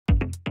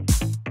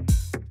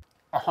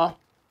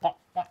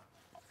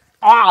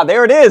Ah,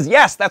 there it is.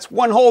 Yes, that's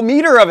 1 whole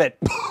meter of it.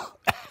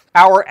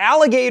 Our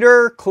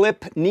alligator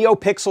clip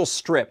NeoPixel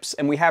strips,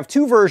 and we have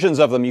 2 versions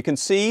of them. You can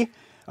see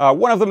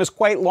one of them is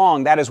quite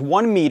long. That is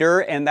 1 meter,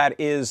 and that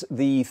is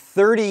the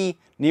 30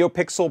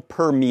 NeoPixel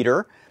per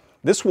meter.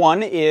 This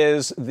one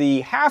is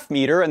the ½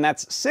 meter, and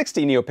that's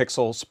 60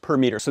 NeoPixels per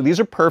meter. So these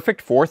are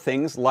perfect for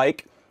things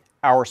like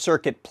our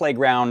Circuit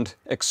Playground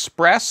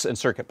Express and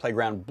Circuit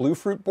Playground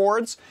Bluefruit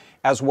boards,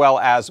 as well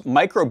as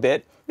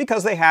Microbit,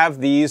 because they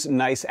have these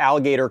nice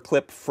alligator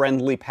clip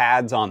friendly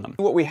pads on them.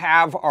 What we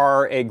have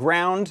are a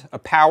ground, a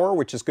power,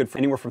 which is good for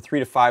anywhere from 3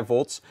 to 5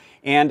 volts,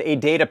 and a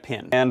data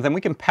pin. And then we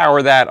can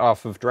power that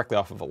directly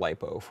off of a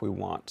LiPo if we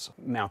want.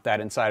 Mount that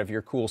inside of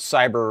your cool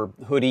Cyber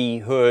hoodie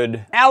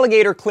hood.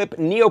 Alligator clip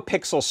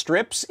NeoPixel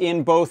strips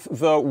in both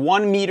the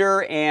 1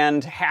 meter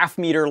and ½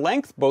 meter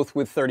length, both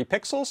with 30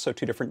 pixels, so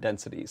 2 different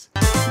densities.